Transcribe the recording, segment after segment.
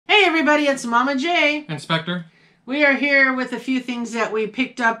everybody, it's Mama J. And Spectre. We are here with a few things that we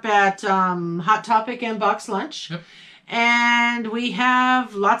picked up at Hot Topic and Box Lunch. Yep. And we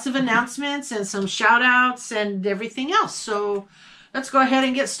have lots of announcements and some shout outs and everything else. So let's go ahead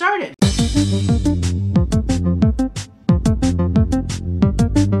and get started.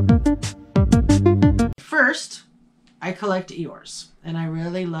 First, I collect Eeyores, and I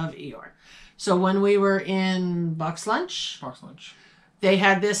really love Eeyore. So when we were in Box Lunch, they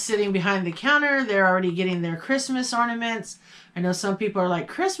had this sitting behind the counter. They're already getting their Christmas ornaments. I know some people are like,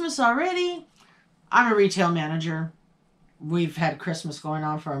 Christmas already? I'm a retail manager. We've had Christmas going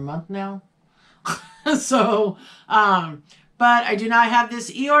on for a month now. So, but I do not have this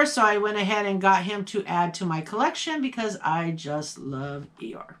Eeyore, so I went ahead and got him to add to my collection because I just love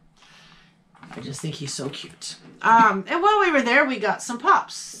Eeyore. I just think he's so cute. And while we were there, we got some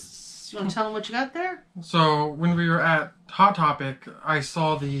pops. You want to tell them what you got there? So, when we were at Hot Topic, I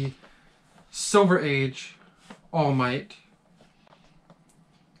saw the Silver Age All Might.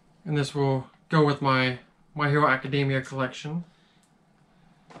 And this will go with my My Hero Academia collection.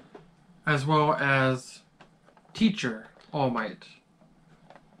 As well as Teacher All Might.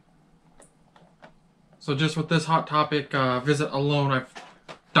 So just with this Hot Topic visit alone, I've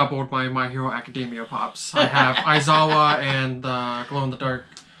doubled my My Hero Academia pops. I have Aizawa and glow-in-the-dark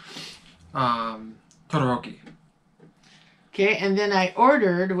Todoroki. Okay, and then I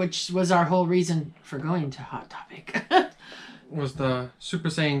ordered, which was our whole reason for going to Hot Topic. Was the Super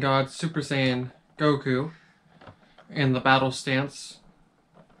Saiyan God, Super Saiyan Goku in the battle stance.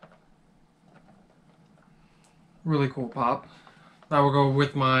 Really cool pop. That will go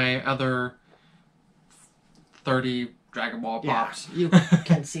with my other 30 Dragon Ball pops. Yeah, you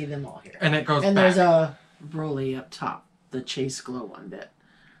can see them all here. And it goes and back. There's a Broly up top, the Chase Glow one that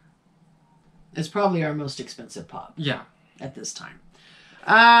is probably our most expensive pop. Yeah. At this time.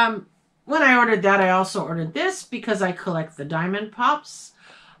 When I ordered that, I also ordered this because I collect the diamond pops.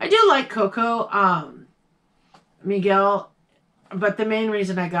 I do like Coco, Miguel, but the main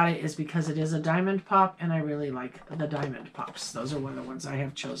reason I got it is because it is a diamond pop, and I really like the diamond pops. Those are one of the ones I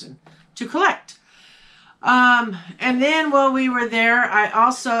have chosen to collect. And then while we were there, I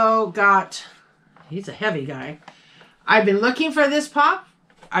also got, he's a heavy guy. I've been looking for this pop.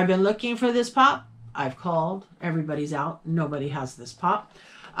 I've called. Everybody's out. Nobody has this pop.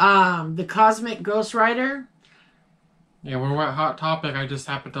 The Cosmic Ghost Rider. Yeah, when we were at Hot Topic, I just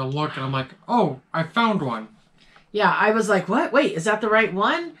happened to look, and I'm like, oh, I found one. Yeah, I was like, what? Wait, is that the right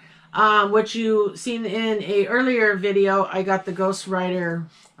one? What you seen in a earlier video, I got the Ghost Rider.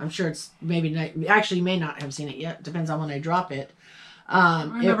 I'm sure it's maybe not, actually you may not have seen it yet. Depends on when I drop it.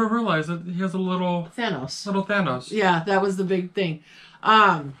 I never realized that he has a little Thanos. Little Thanos. Yeah, that was the big thing.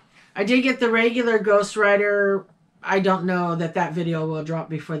 I did get the regular Ghost Rider. I don't know that video will drop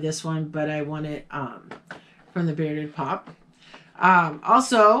before this one, but I want it from the Bearded Pop.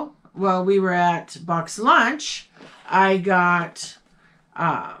 Also, while we were at Box Lunch, I got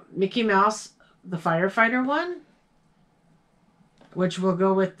Mickey Mouse, the Firefighter one, which will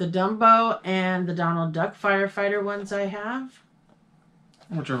go with the Dumbo and the Donald Duck Firefighter ones I have.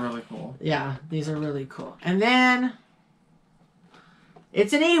 Which are really cool. Yeah, these are really cool. And then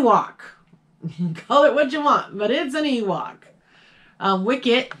it's an Ewok. Call it what you want, but it's an Ewok.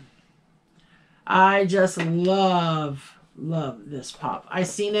 Wicket. I just love this pop. I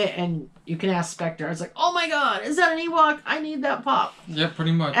seen it, and you can ask Spectre. I was like, oh my god, is that an Ewok? I need that pop. Yeah,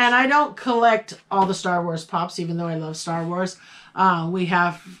 pretty much. And I don't collect all the Star Wars pops, even though I love Star Wars. We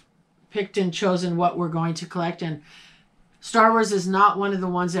have picked and chosen what we're going to collect, and Star Wars is not one of the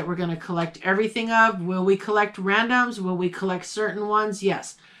ones that we're going to collect everything of. Will we collect randoms? Will we collect certain ones?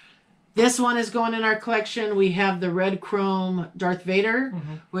 Yes. This one is going in our collection. We have the Red Chrome Darth Vader,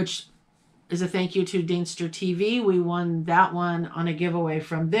 which is a thank you to Deanster TV. We won that one on a giveaway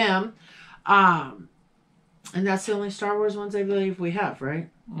from them. And that's the only Star Wars ones I believe we have, right?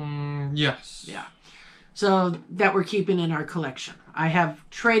 Yes. Yeah. So that we're keeping in our collection. I have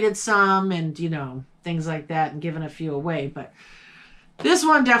traded some and, you know, things like that and given a few away. But this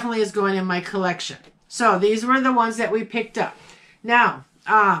one definitely is going in my collection. So these were the ones that we picked up. Now,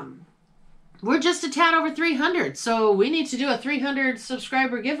 we're just a tad over 300. So we need to do a 300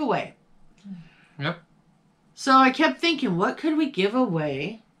 subscriber giveaway. Yep. So I kept thinking, what could we give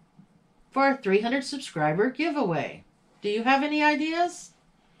away for a 300 subscriber giveaway? Do you have any ideas?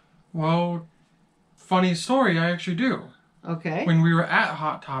 Well, funny story, I actually do. Okay. When we were at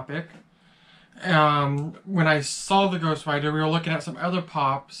Hot Topic, when I saw the Ghost Rider, we were looking at some other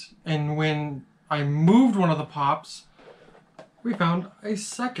pops, and when I moved one of the pops, we found a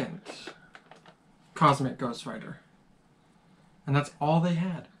second Cosmic Ghost Rider. And that's all they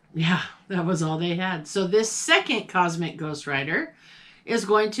had. Yeah, that was all they had. So this second Cosmic Ghost Rider is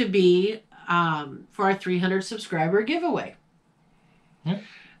going to be for our 300 subscriber giveaway. Yeah.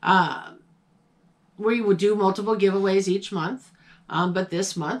 We would do multiple giveaways each month. But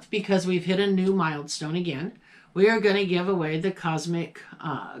this month, because we've hit a new milestone again, we are going to give away the Cosmic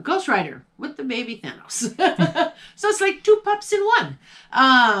Ghost Rider with the baby Thanos. So it's like 2 pups in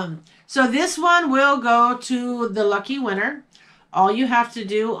 1. So this one will go to the lucky winner. All you have to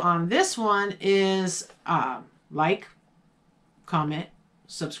do on this one is like, comment,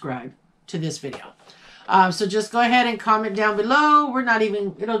 subscribe to this video. So just go ahead and comment down below.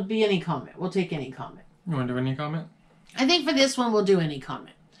 It'll be any comment. We'll take any comment. You want to do any comment? I think for this one, we'll do any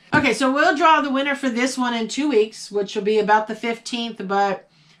comment. Okay, so we'll draw the winner for this one in 2 weeks, which will be about the 15th, but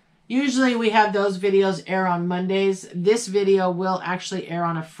usually we have those videos air on Mondays. This video will actually air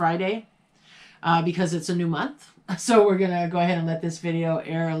on a Friday because it's a new month. So we're going to go ahead and let this video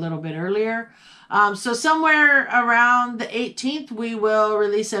air a little bit earlier. So somewhere around the 18th, we will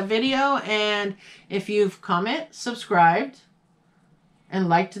release a video. And if you've commented, subscribed, and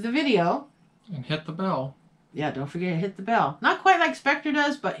liked the video. And hit the bell. Yeah, don't forget to hit the bell. Not quite like Spectre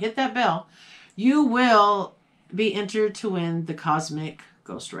does, but hit that bell. You will be entered to win the Cosmic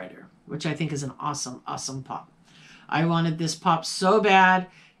Ghost Rider, which I think is an awesome, awesome pop. I wanted this pop so bad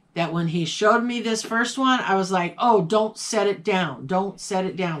that when he showed me this first one, I was like, oh, don't set it down. Don't set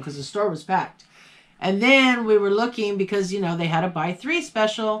it down, because the store was packed. And then we were looking because, you know, they had a buy 3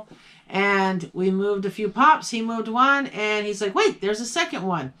 special. And we moved a few pops. He moved one. And he's like, wait, there's a second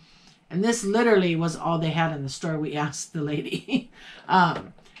one. And this literally was all they had in the store. We asked the lady.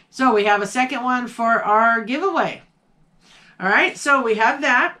 So we have a second one for our giveaway. All right. So we have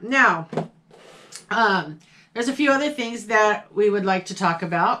that. Now, there's a few other things that we would like to talk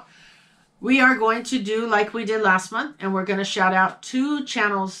about. We are going to do like we did last month, and we're going to shout out 2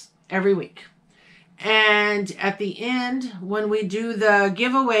 channels every week. And at the end, when we do the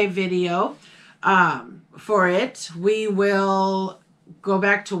giveaway video for it, we will go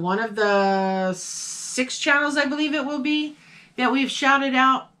back to one of the 6 channels, I believe it will be, that we've shouted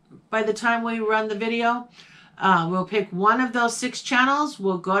out by the time we run the video. We'll pick one of those 6 channels.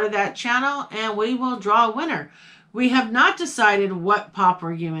 We'll go to that channel and we will draw a winner. We have not decided what pop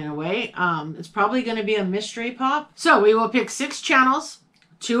we're giving away. It's probably going to be a mystery pop. So we will pick 6 channels,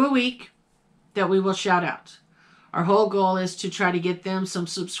 2 a week, that we will shout out. Our whole goal is to try to get them some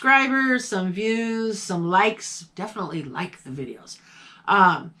subscribers, some views, some likes. Definitely like the videos.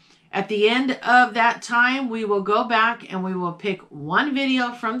 At the end of that time, we will go back and we will pick one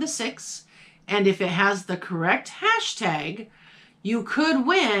video from the 6. And if it has the correct hashtag, you could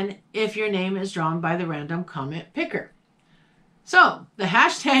win if your name is drawn by the random comment picker. So the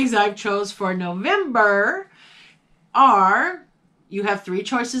hashtags I've chose for November are, you have 3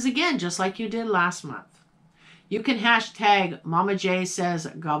 choices again, just like you did last month. You can hashtag Mama J says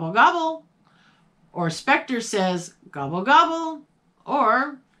gobble gobble, or Spectre says gobble gobble,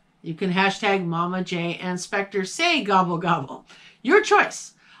 or you can hashtag Mama J and Spectre say gobble gobble. Your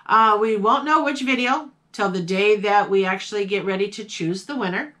choice. We won't know which video till the day that we actually get ready to choose the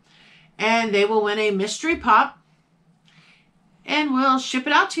winner. And they will win a mystery pop. And we'll ship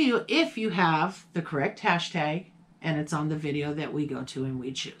it out to you if you have the correct hashtag and it's on the video that we go to and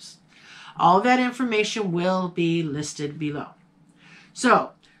we choose. All that information will be listed below.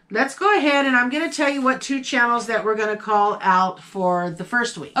 So let's go ahead and I'm going to tell you what 2 channels that we're going to call out for the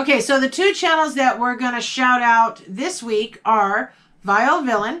first week. Okay, so the 2 channels that we're going to shout out this week are Vile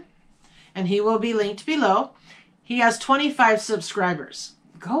Villain, and he will be linked below. He has 25 subscribers.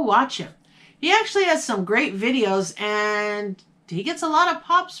 Go watch him. He actually has some great videos, and he gets a lot of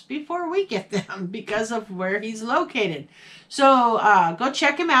pops before we get them because of where he's located. So go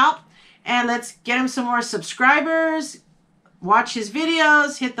check him out, and let's get him some more subscribers. Watch his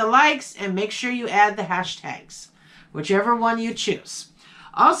videos, hit the likes, and make sure you add the hashtags, whichever one you choose.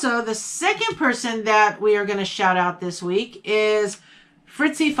 Also, the second person that we are going to shout out this week is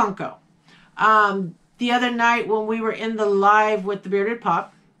Fritzy Funko. The other night when we were in the live with the Bearded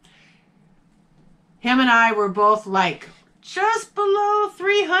Pop, him and I were both like just below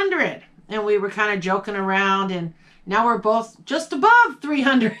 300. And we were kind of joking around, and now we're both just above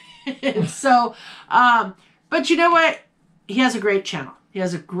 300. So, but you know what? He has a great channel. He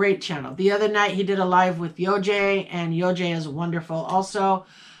has a great channel. The other night he did a live with Yoj, and Yoj is wonderful also.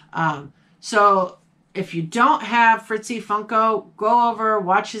 So if you don't have Fritzy Funko, go over,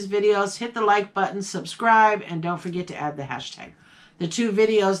 watch his videos, hit the like button, subscribe, and don't forget to add the hashtag. The 2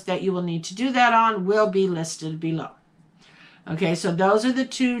 videos that you will need to do that on will be listed below. Okay, so those are the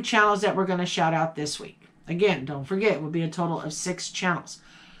 2 channels that we're going to shout out this week. Again, don't forget, it will be a total of 6 channels.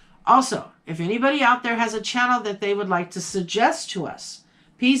 Also, if anybody out there has a channel that they would like to suggest to us,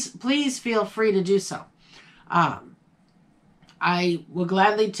 please feel free to do so. I will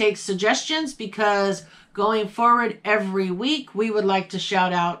gladly take suggestions because going forward every week, we would like to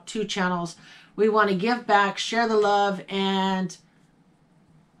shout out 2 channels. We want to give back, share the love, and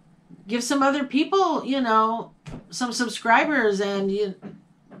give some other people, you know, some subscribers and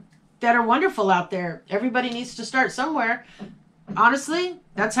that are wonderful out there. Everybody needs to start somewhere. Honestly,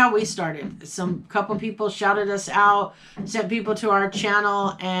 that's how we started. Couple people shouted us out, sent people to our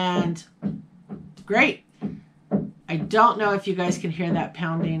channel, and great. I don't know if you guys can hear that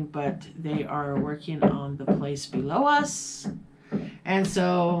pounding, but they are working on the place below us. And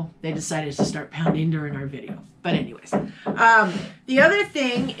so they decided to start pounding during our video. But anyways, the other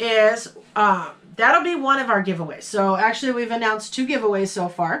thing is that'll be one of our giveaways. So actually we've announced 2 giveaways so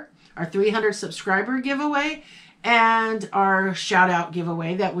far. Our 300 subscriber giveaway and our shout out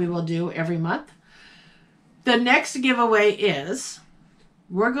giveaway that we will do every month. The next giveaway is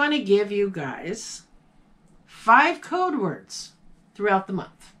we're going to give you guys 5 code words throughout the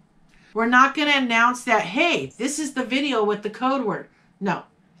month. We're not going to announce that, hey, this is the video with the code word. No,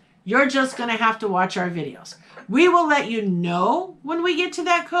 you're just going to have to watch our videos. We will let you know when we get to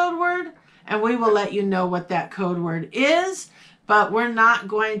that code word, and we will let you know what that code word is, but we're not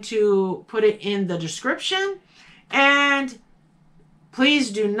going to put it in the description. And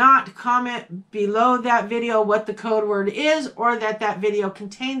please do not comment below that video what the code word is or that video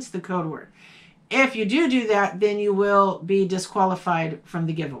contains the code word. If you do that, then you will be disqualified from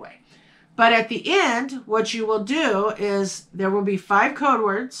the giveaway. But at the end, what you will do is there will be 5 code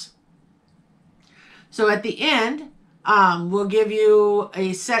words. So at the end, we'll give you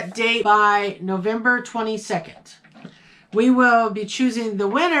a set date by November 22nd. We will be choosing the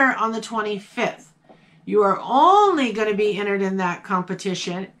winner on the 25th. You are only going to be entered in that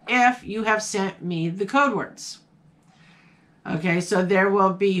competition if you have sent me the code words. Okay, so there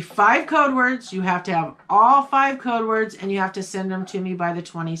will be 5 code words. You have to have all 5 code words, and you have to send them to me by the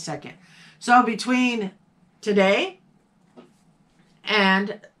 22nd. So between today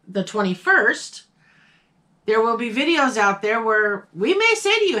and the 21st, there will be videos out there where we may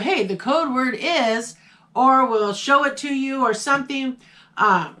say to you, hey, the code word is, or we'll show it to you or something.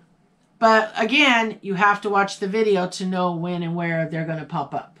 But again, you have to watch the video to know when and where they're going to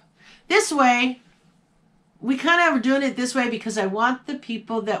pop up. This way, we kind of are doing it this way because I want the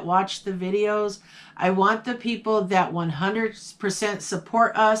people that watch the videos, I want the people that 100%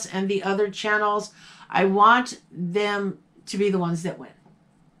 support us and the other channels, I want them to be the ones that win.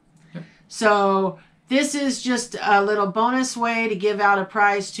 Yep. So this is just a little bonus way to give out a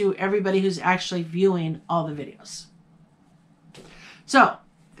prize to everybody who's actually viewing all the videos. So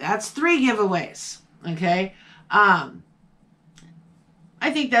that's 3 giveaways, okay? I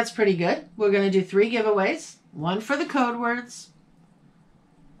think that's pretty good. We're going to do 3 giveaways. 1 for the code words.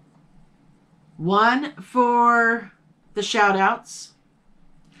 1 for the shout outs.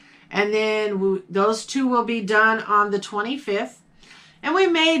 And then those 2 will be done on the 25th. And we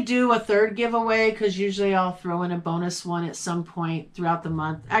may do a 3rd giveaway because usually I'll throw in a bonus one at some point throughout the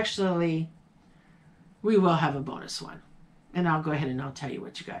month. Actually, we will have a bonus one. And I'll go ahead and I'll tell you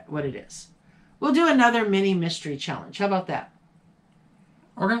what it is. We'll do another mini mystery challenge. How about that?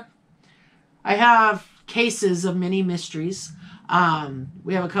 Okay. I have cases of mini mysteries.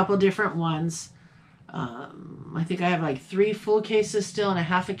 We have a couple different ones. I think I have like 3 full cases still and a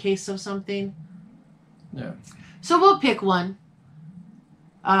half a case of something. Yeah. So we'll pick one.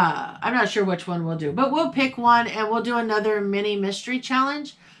 I'm not sure which one we'll do, but we'll pick one and we'll do another mini mystery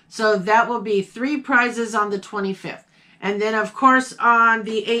challenge. So that will be 3 prizes on the 25th. And then of course on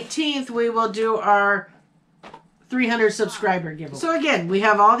the 18th, we will do our 300 subscriber giveaway. So again, we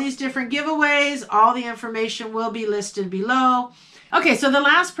have all these different giveaways. All the information will be listed below. Okay, so the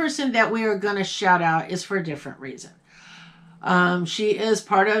last person that we are going to shout out is for a different reason. She is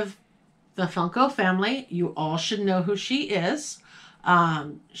part of the Funko family. You all should know who she is.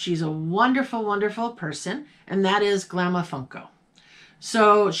 She's a wonderful, wonderful person, and that is Glamma Funko.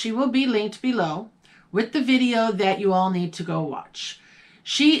 So she will be linked below with the video that you all need to go watch.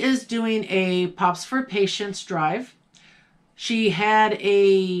 She is doing a Pops for Patients drive. She had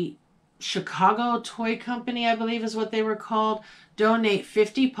a Chicago toy company, I believe is what they were called, donate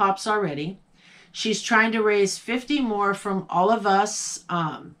 50 Pops already. She's trying to raise 50 more from all of us,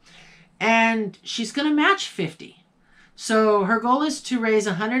 and she's going to match 50. So her goal is to raise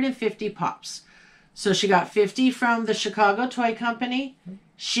 150 Pops. So she got 50 from the Chicago toy company.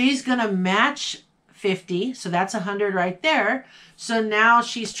 She's going to match 50, so that's 100 right there. So now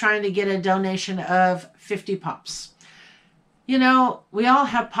she's trying to get a donation of 50 Pops. you know, we all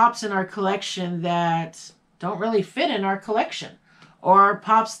have pops in our collection that don't really fit in our collection, or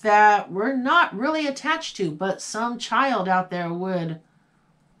pops that we're not really attached to, but some child out there would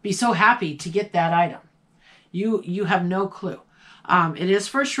be so happy to get that item. You have no clue. It is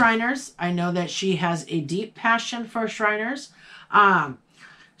for Shriners. I know that she has a deep passion for Shriners.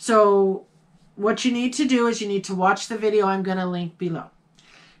 So what you need to do is you need to watch the video I'm going to link below.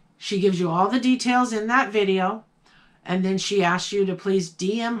 She gives you all the details in that video, and then she asks you to please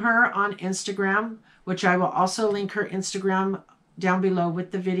DM her on Instagram, which I will also link her Instagram down below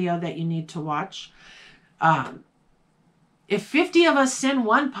with the video that you need to watch. If 50 of us send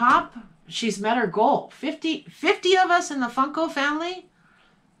one pop, she's met her goal. 50 of us in the Funko family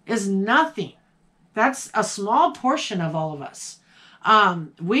is nothing. That's a small portion of all of us.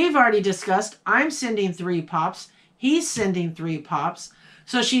 We've already discussed, I'm sending 3 pops. He's sending 3 pops.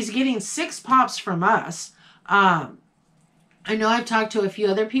 So she's getting 6 pops from us. I know I've talked to a few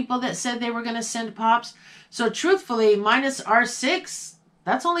other people that said they were going to send pops. So truthfully, minus our 6,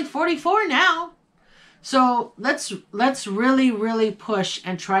 that's only 44 now. So let's really, really push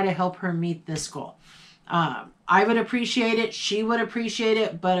and try to help her meet this goal. I would appreciate it. She would appreciate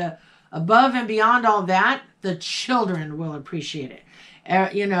it. But above and beyond all that, the children will appreciate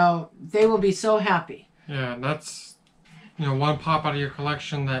it. You know, they will be so happy. Yeah, that's, you know, one pop out of your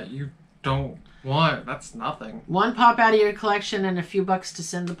collection that you don't want. That's nothing. One pop out of your collection and a few bucks to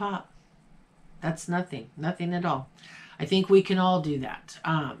send the pop. That's nothing. Nothing at all. I think we can all do that.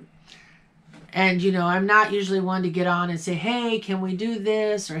 And, you know, I'm not usually one to get on and say, hey, can we do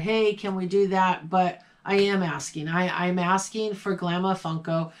this? Or, hey, can we do that? But I am asking. I'm asking for Glamma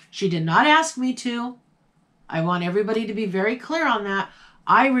Funko. She did not ask me to. I want everybody to be very clear on that.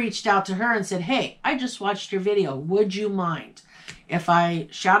 I reached out to her and said, hey, I just watched your video. Would you mind if I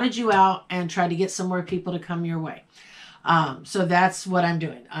shouted you out and tried to get some more people to come your way? So that's what I'm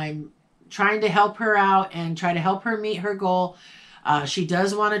doing. I'm trying to help her out and try to help her meet her goal. She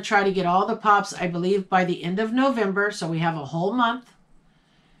does want to try to get all the pops, I believe, by the end of November. So we have a whole month.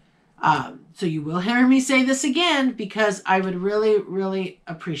 So you will hear me say this again, because I would really, really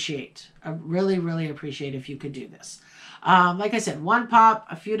appreciate, if you could do this. Like I said, 1 pop,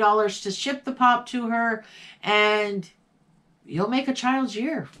 a few dollars to ship the pop to her, and you'll make a child's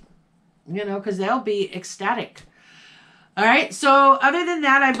year, you know, because they'll be ecstatic. All right. So other than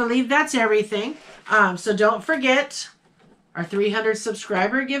that, I believe that's everything. So don't forget our 300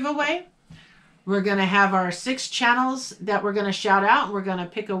 subscriber giveaway. We're going to have our 6 channels that we're going to shout out. We're going to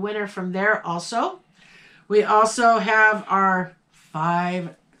pick a winner from there also. We also have our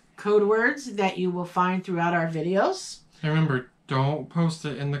 5 code words that you will find throughout our videos. And remember, don't post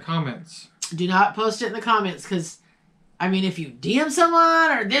it in the comments. Do not post it in the comments, because, I mean, if you DM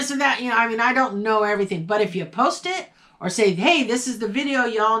someone or this or that, you know, I mean, I don't know everything. But if you post it or say, hey, this is the video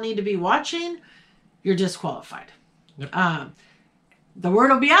y'all need to be watching, you're disqualified. Yep. The word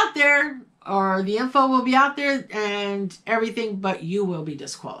will be out there, or the info will be out there and everything, but you will be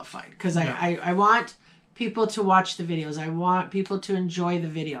disqualified, because I want people to watch the videos. I want people to enjoy the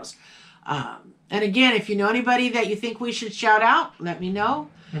videos. And again, if you know anybody that you think we should shout out, let me know.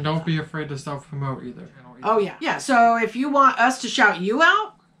 And don't be afraid to self-promote either. Oh, yeah. Yeah, so if you want us to shout you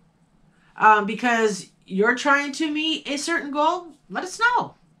out because you're trying to meet a certain goal, let us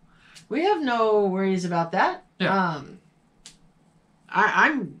know. We have no worries about that. Yeah.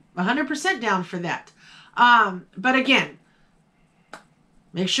 I'm 100% down for that. But again,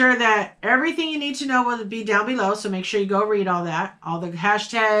 make sure that everything you need to know will be down below. So make sure you go read all that. All the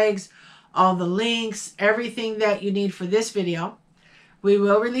hashtags, all the links, everything that you need for this video. We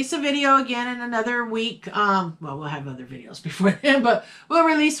will release a video again in another week. Well, we'll have other videos before then, but we'll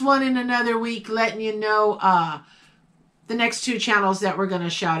release one in another week letting you know the next 2 channels that we're going to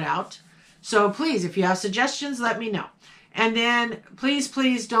shout out. So please, if you have suggestions, let me know. And then please,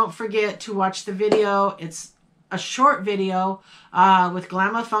 please don't forget to watch the video. It's a short video with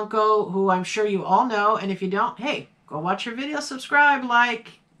Glamma Funko, who I'm sure you all know. And if you don't, hey, go watch her video, subscribe,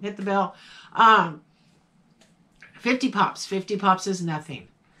 like, hit the bell. 50 pops. 50 pops is nothing.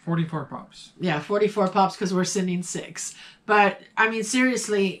 44 pops. Yeah, 44 pops because we're sending 6. But, I mean,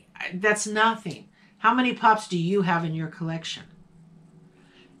 seriously, that's nothing. How many pops do you have in your collection?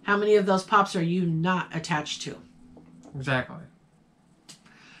 How many of those pops are you not attached to? Exactly.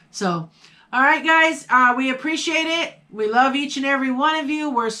 So, all right, guys, we appreciate it. We love each and every one of you.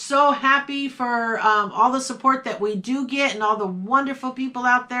 We're so happy for all the support that we do get and all the wonderful people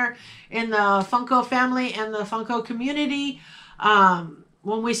out there in the Funko family and the Funko community.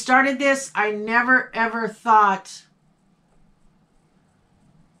 When we started this, I never, ever thought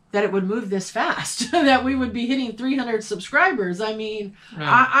that it would move this fast, that we would be hitting 300 subscribers. I mean,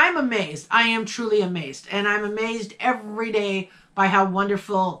 Yeah. I'm amazed. I am truly amazed. And I'm amazed every day by how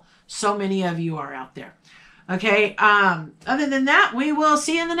wonderful so many of you are out there. Okay, other than that, we will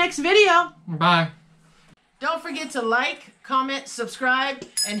see you in the next video. Bye. Don't forget to like, comment, subscribe,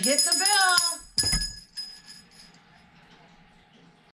 and hit the bell.